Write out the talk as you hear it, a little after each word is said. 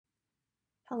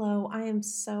Hello, I am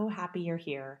so happy you're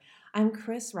here. I'm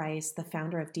Chris Rice, the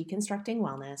founder of Deconstructing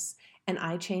Wellness, and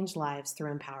I change lives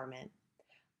through empowerment.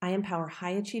 I empower high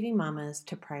achieving mamas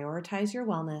to prioritize your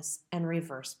wellness and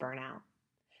reverse burnout.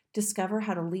 Discover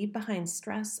how to leave behind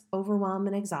stress, overwhelm,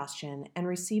 and exhaustion and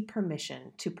receive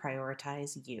permission to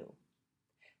prioritize you.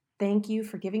 Thank you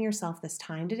for giving yourself this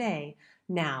time today.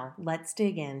 Now, let's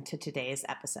dig into today's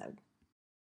episode.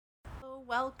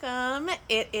 Welcome.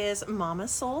 It is Mama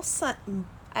Soul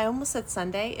I almost said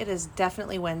Sunday. It is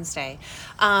definitely Wednesday.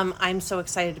 I'm so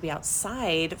excited to be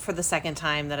outside for the second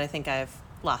time that I think I've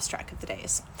lost track of the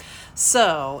days.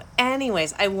 So,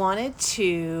 anyways, I wanted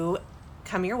to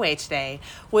come your way today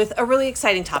with a really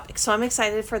exciting topic. So I'm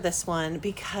excited for this one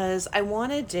because I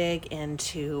want to dig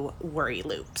into worry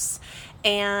loops.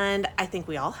 And I think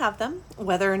we all have them,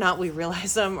 whether or not we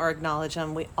realize them or acknowledge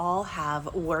them. We all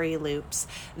have worry loops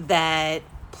that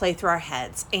play through our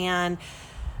heads. And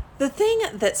the thing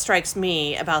that strikes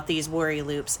me about these worry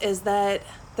loops is that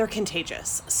they're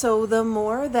contagious. So the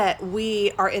more that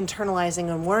we are internalizing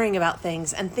and worrying about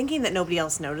things and thinking that nobody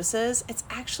else notices, it's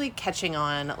actually catching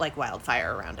on like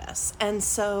wildfire around us. And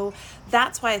so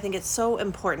that's why I think it's so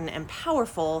important and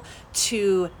powerful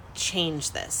to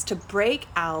change this, to break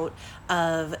out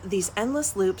of these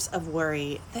endless loops of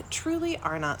worry that truly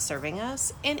are not serving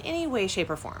us in any way, shape,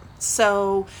 or form.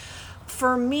 So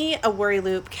for me, a worry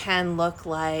loop can look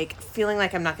like feeling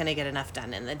like I'm not going to get enough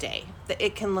done in the day.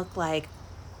 It can look like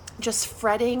just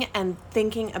fretting and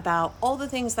thinking about all the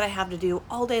things that I have to do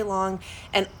all day long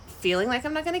and feeling like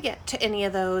I'm not going to get to any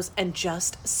of those and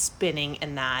just spinning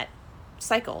in that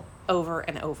cycle over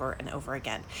and over and over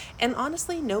again. And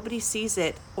honestly, nobody sees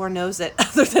it or knows it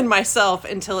other than myself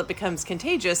until it becomes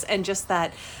contagious. And just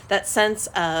that sense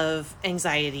of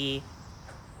anxiety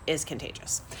is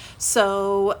contagious.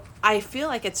 So I feel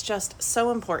like it's just so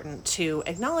important to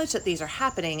acknowledge that these are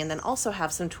happening and then also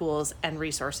have some tools and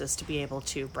resources to be able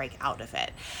to break out of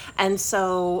it. And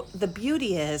so the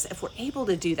beauty is if we're able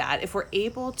to do that, if we're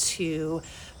able to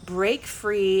break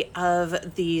free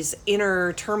of these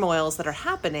inner turmoils that are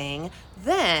happening,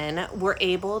 then we're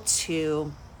able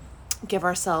to give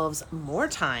ourselves more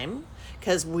time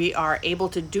because we are able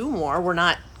to do more. We're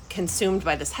not consumed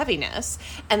by this heaviness.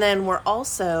 And then we're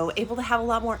also able to have a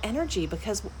lot more energy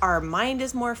because our mind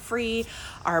is more free.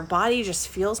 Our body just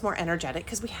feels more energetic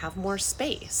because we have more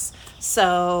space.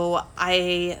 So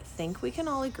I think we can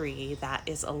all agree that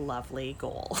is a lovely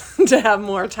goal to have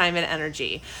more time and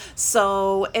energy.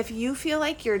 So if you feel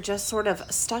like you're just sort of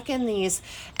stuck in these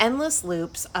endless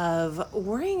loops of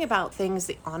worrying about things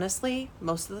that honestly,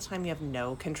 most of the time you have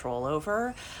no control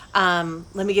over,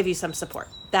 let me give you some support.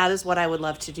 That is what I would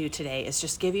love to do today, is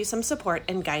just give you some support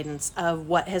and guidance of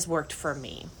what has worked for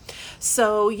me.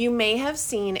 So you may have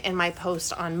seen in my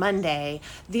post on Monday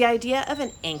the idea of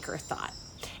an anchor thought.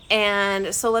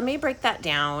 And so let me break that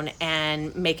down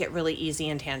and make it really easy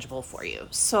and tangible for you.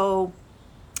 So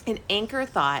an anchor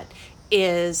thought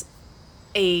is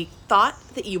a thought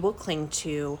that you will cling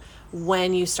to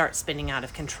when you start spinning out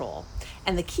of control.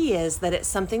 And the key is that it's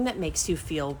something that makes you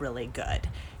feel really good.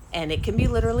 And it can be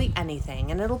literally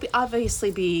anything. And it'll obviously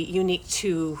be unique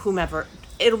to whomever.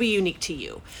 It'll be unique to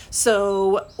you.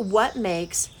 So what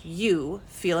makes you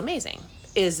feel amazing?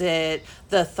 Is it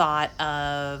the thought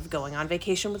of going on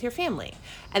vacation with your family?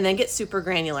 And then get super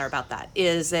granular about that.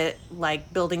 Is it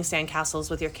like building sandcastles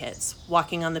with your kids?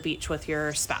 Walking on the beach with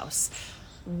your spouse?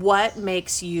 What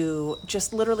makes you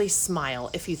just literally smile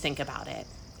if you think about it?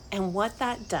 And what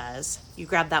that does, you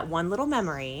grab that one little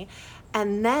memory,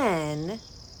 and then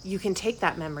you can take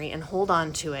that memory and hold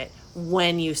on to it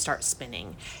when you start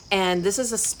spinning. And this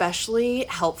is especially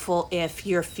helpful if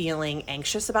you're feeling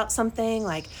anxious about something.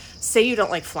 Like, say you don't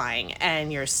like flying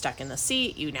and you're stuck in the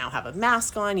seat, you now have a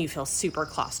mask on, you feel super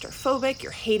claustrophobic,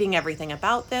 you're hating everything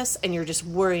about this, and you're just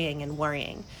worrying and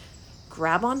worrying.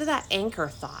 Grab onto that anchor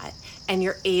thought and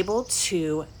you're able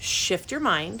to shift your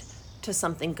mind to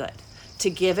something good,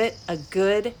 to give it a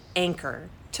good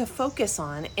anchor to focus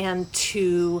on and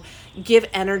to give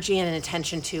energy and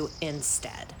attention to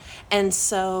instead. And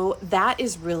so that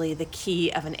is really the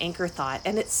key of an anchor thought.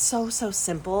 And it's so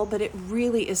simple, but it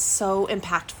really is so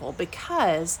impactful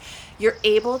because you're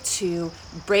able to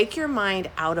break your mind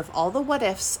out of all the what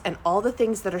ifs and all the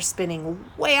things that are spinning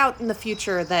way out in the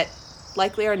future that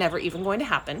likely are never even going to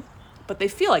happen, but they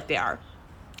feel like they are.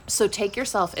 So take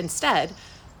yourself instead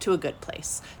to a good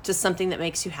place, to something that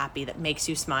makes you happy, that makes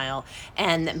you smile,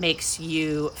 and that makes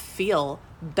you feel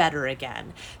better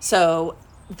again. So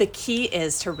the key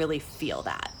is to really feel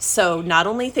that. So not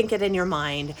only think it in your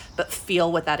mind, but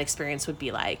feel what that experience would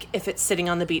be like. If it's sitting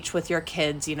on the beach with your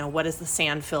kids, what does the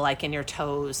sand feel like in your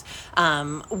toes?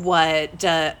 What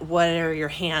are your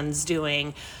hands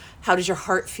doing? How does your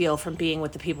heart feel from being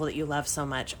with the people that you love so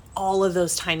much? All of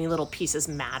those tiny little pieces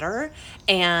matter.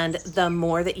 And the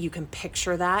more that you can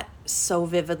picture that so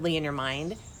vividly in your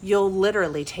mind, you'll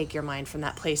literally take your mind from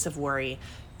that place of worry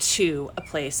to a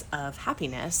place of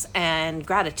happiness and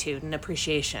gratitude and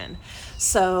appreciation.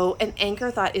 So an anchor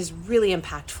thought is really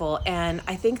impactful. And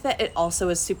I think that it also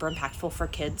is super impactful for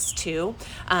kids too.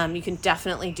 You can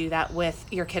definitely do that with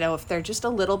your kiddo if they're just a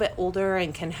little bit older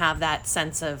and can have that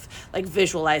sense of like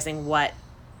visualizing what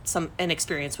an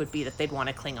experience would be that they'd want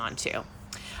to cling on to.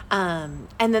 And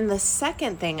then the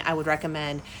second thing I would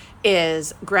recommend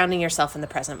is grounding yourself in the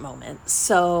present moment.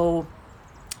 So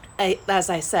as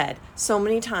I said, so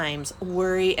many times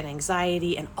worry and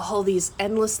anxiety and all these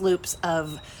endless loops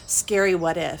of scary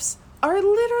what ifs are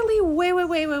literally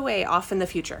way off in the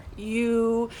future.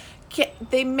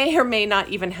 They may or may not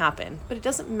even happen, but it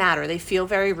doesn't matter. They feel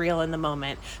very real in the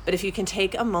moment. But if you can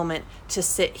take a moment to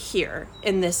sit here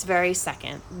in this very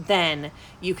second, then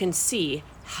you can see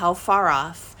how far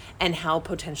off and how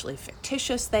potentially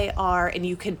fictitious they are, and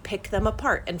you can pick them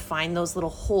apart and find those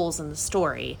little holes in the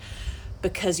story,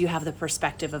 because you have the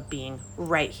perspective of being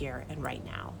right here and right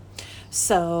now.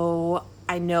 So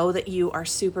I know that you are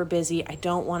super busy. I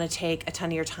don't want to take a ton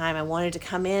of your time. I wanted to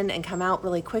come in and come out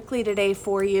really quickly today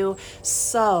for you.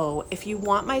 So if you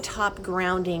want my top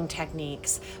grounding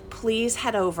techniques, please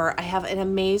head over. I have an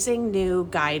amazing new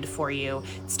guide for you.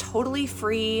 It's totally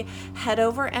free. Head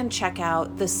over and check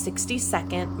out the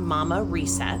 60-second Mama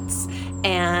Resets.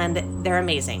 And they're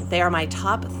amazing. They are my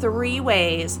top 3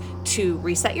 ways to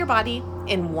reset your body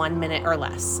in 1 minute or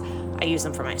less. I use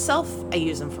them for myself. I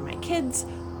use them for my kids.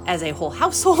 As a whole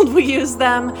household, we use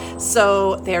them.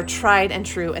 So they're tried and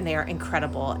true, and they are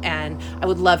incredible. And I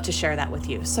would love to share that with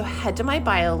you. So head to my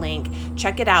bio link,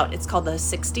 check it out. It's called the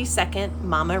 60-second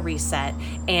Mama Reset.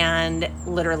 And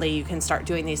literally you can start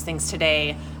doing these things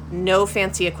today. No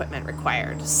fancy equipment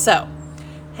required. So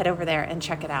head over there and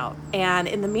check it out. And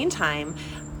in the meantime,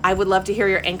 I would love to hear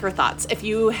your anchor thoughts. If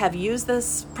you have used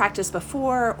this practice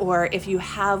before, or if you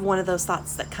have one of those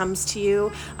thoughts that comes to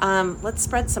you, let's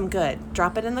spread some good.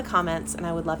 Drop it in the comments, and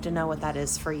I would love to know what that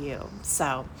is for you.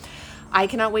 So I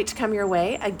cannot wait to come your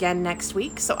way again next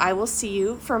week. So I will see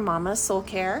you for Mama Soul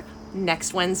Care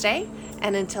next Wednesday.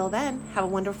 And until then, have a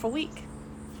wonderful week.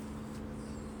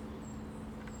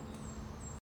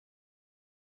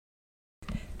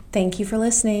 Thank you for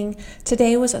listening.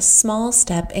 Today was a small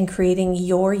step in creating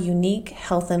your unique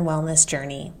health and wellness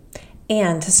journey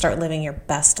and to start living your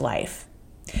best life.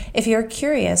 If you're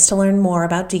curious to learn more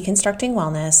about deconstructing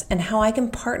wellness and how I can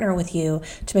partner with you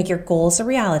to make your goals a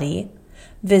reality,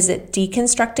 visit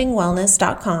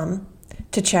deconstructingwellness.com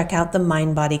to check out the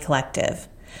Mind Body Collective.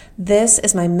 This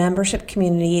is my membership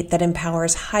community that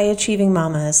empowers high-achieving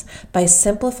mamas by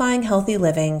simplifying healthy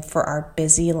living for our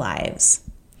busy lives.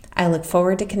 I look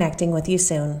forward to connecting with you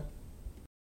soon.